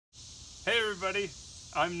Hey everybody,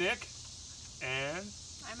 I'm Nick, and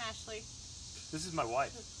I'm Ashley. this is my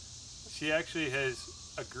wife. She actually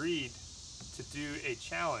has agreed to do a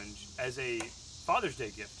challenge as a Father's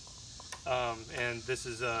Day gift. And this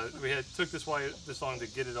is, we took this long to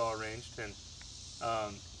get it all arranged, and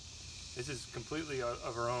this is completely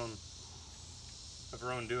of her own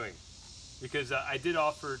doing. Because I did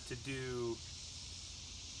offer to do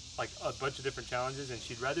like a bunch of different challenges, and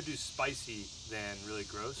she'd rather do spicy than really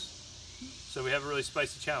gross. So we have a really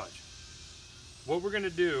spicy challenge. What we're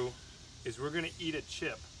gonna do is we're gonna eat a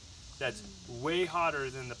chip that's way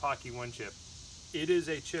hotter than the Paqui One Chip. It is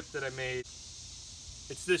a chip that I made.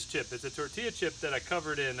 It's this chip. It's a tortilla chip that I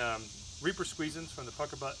covered in Reaper Squeezins from the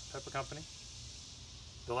Pepper Company.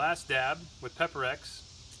 The last dab with Pepper X.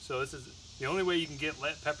 So this is the only way you can get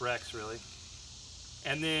Pepper X, really.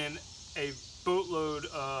 And then a boatload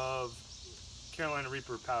of Carolina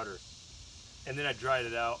Reaper powder. And then I dried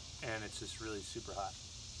it out, and it's just really super hot.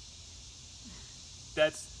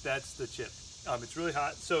 That's the chip. It's really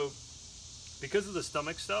hot. So because of the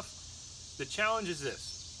stomach stuff, the challenge is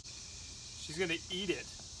this. She's gonna eat it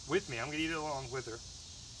with me. I'm gonna eat it along with her.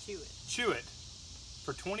 Chew it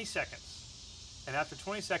for 20 seconds. And after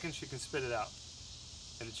 20 seconds, she can spit it out.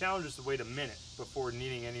 And the challenge is to wait a minute before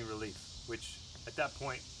needing any relief, which at that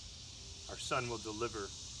point, our son will deliver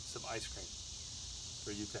some ice cream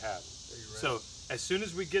for you to have. So as soon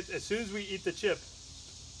as we eat the chip,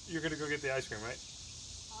 you're gonna go get the ice cream, right?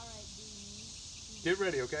 All right. Get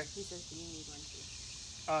ready, okay? He says, "Do you need one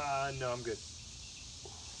too?" No, I'm good.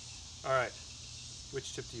 All right.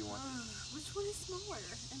 Which chip do you want? Which one is smaller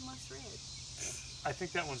and less red? I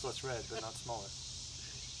think that one's less red, but not smaller.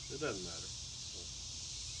 It doesn't matter.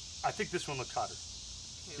 I think this one looks hotter.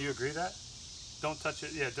 Okay, Do you agree that? Don't touch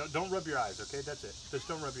it. Yeah, don't rub your eyes, okay? That's it. Just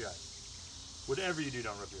don't rub your eyes. Whatever you do,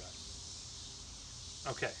 don't rub your eyes.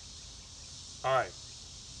 Okay. All right.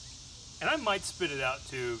 And I might spit it out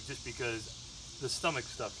too, just because the stomach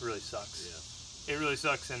stuff really sucks. Yeah. It really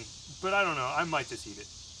sucks, but I don't know. I might just eat it.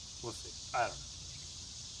 We'll see. I don't know.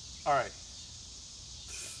 All right.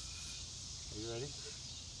 Are you ready?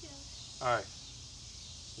 Yeah. All right.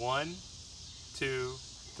 1, 2,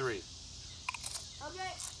 3.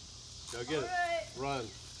 Okay. Go get it. Run.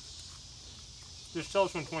 Just tell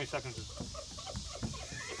us when 20 seconds is.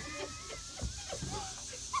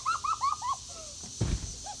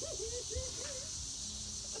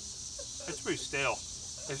 It's pretty stale.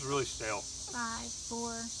 It's really stale. 5,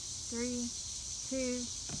 4, 3, 2,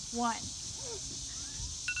 1.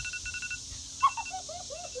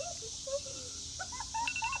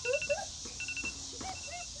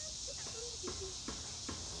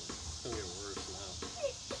 It's gonna get worse now.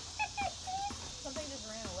 Something just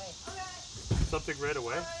ran away. Something ran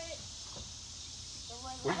away?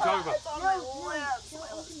 What What are you talking about? It's on my lips.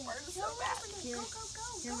 My lips burn so bad.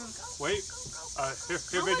 Wait. Here,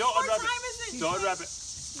 How babe, much don't more unwrap time it. is it? Don't unwrap it.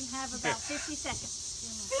 You have about 50 seconds.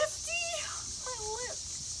 50? My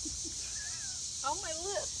lips. On my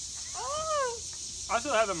lips. Oh, I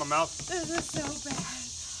still have it in my mouth. this is so bad.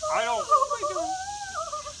 I don't. Oh my god.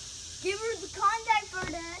 Give her the contact for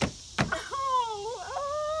that. Oh.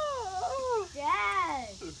 Dad.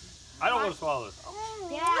 I don't want to swallow this.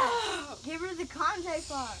 Dad. Give her the contact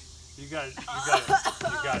bar. You got it. You got it.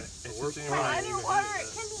 You got it. It's worst just in your part mind. I didn't want it.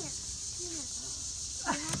 Come here.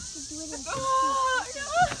 You have to do it in 50 Oh,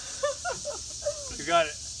 seconds. You got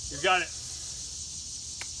it. You got it.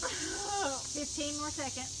 15 more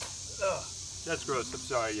seconds. Ugh. That's gross. I'm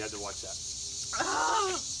sorry you had to watch that.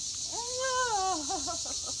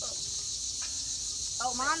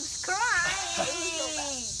 Oh, Mom's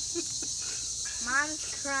crying. Mom's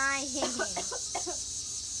crying.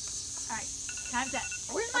 All right, time's up.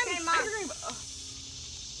 Where's my Okay, ice Mom. cream?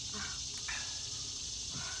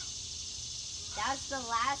 That's the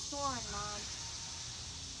last one, Mom.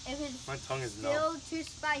 If it's My tongue is numb. still too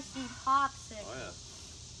spicy, pops it. Oh yeah.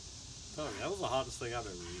 Tell me, that was the hottest thing I've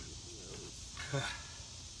ever eaten.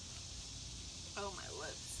 Oh, my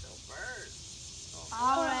lips still burn.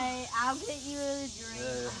 All right, I'll get you a drink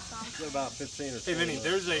Yeah, or something. it's about 15 or 20. Hey, Vinny,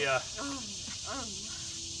 there's a.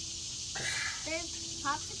 There's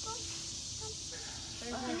popsicles?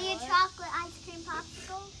 You need a chocolate ice cream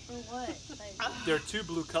popsicle? For what? There are 2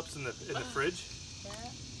 blue cups in the fridge Yeah.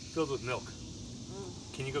 filled with milk.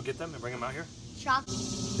 Can you go get them and bring them out here? Chocolate.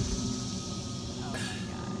 Oh my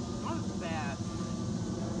god. That was bad.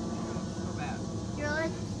 So bad. Your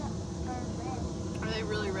lips are red. Are they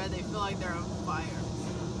really red? They feel like they're on fire.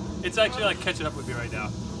 It's actually like catching up with me right now.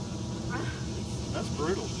 That's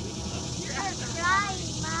brutal. Your eyes are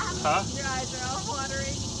Drying, Mom. Huh? Your eyes are all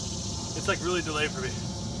watering. It's like really delayed for me.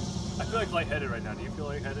 I feel like lightheaded right now. Do you feel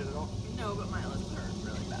lightheaded at all? No, but my lips hurt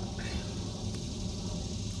really bad.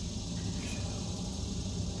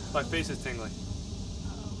 My face is tingling.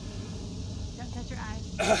 Uh-oh. Don't touch your eyes.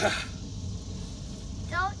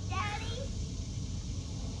 Don't, Daddy.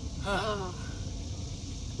 Oh.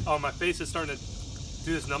 Oh, my face is starting to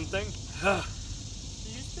do this numb thing. Did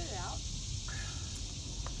you spit it out?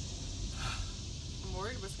 I'm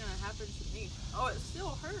worried what's gonna happen to me. Oh, it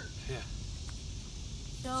still hurts. Yeah.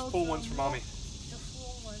 So Full ones for mommy. The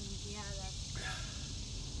full ones, yeah. That's...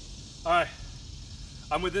 All right.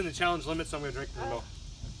 I'm within the challenge limit, so I'm gonna drink the milk.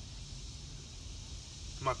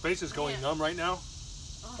 My face is going numb right now.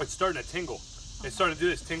 Oh. It's starting to tingle. It's starting to do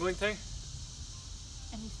this tingling thing.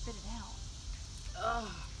 And you spit it out. Ugh.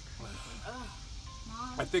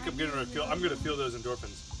 I think I'm gonna feel those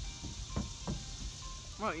endorphins.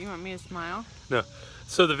 What, you want me to smile? No.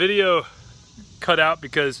 So the video cut out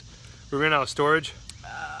because we ran out of storage.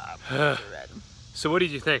 Red. So what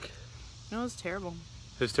did you think? It was terrible.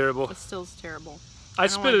 It was terrible. It still is terrible. I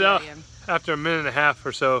don't spit wanna it do out that again. after a minute and a half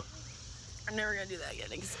or so. I'm never gonna do that again.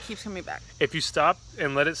 It keeps coming back. If you stop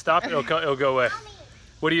and let it stop, it'll go away.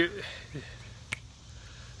 What do you?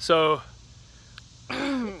 So,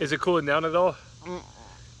 is it cooling down at all?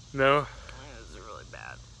 No. It was really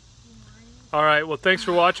bad. All right. Well, thanks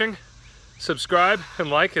for watching. Subscribe and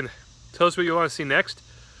like, and tell us what you want to see next.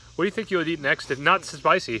 What do you think you would eat next? If not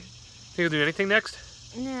spicy, think you'll do anything next?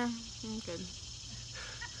 Yeah, I'm good.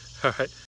 All right.